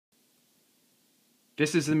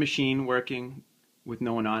This is the machine working with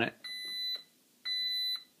no one on it.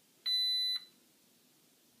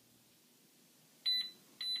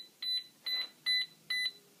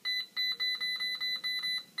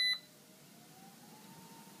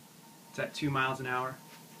 It's at 2 miles an hour.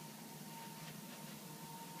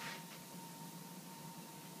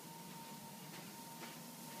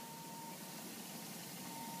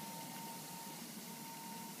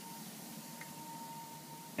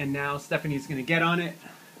 And now Stephanie's going to get on it.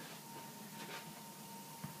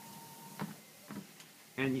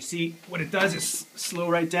 And you see what it does is slow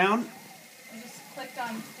right down. I just clicked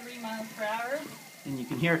on 3 miles per hour. And you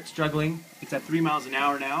can hear it struggling. It's at 3 miles an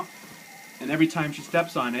hour now. And every time she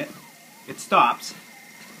steps on it, it stops.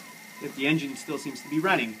 If the engine still seems to be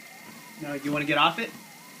running. Now you want to get off it?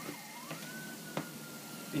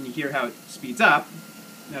 And you hear how it speeds up.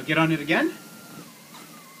 Now get on it again.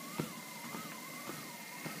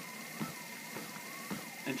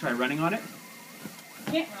 And try running on it.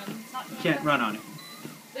 Can't run. It's not doing Can't that. run on it.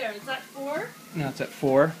 There, is that 4? Now it's at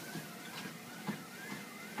 4.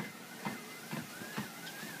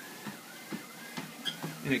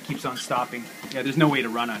 And it keeps on stopping. Yeah, there's no way to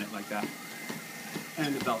run on it like that.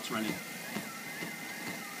 And the belt's running.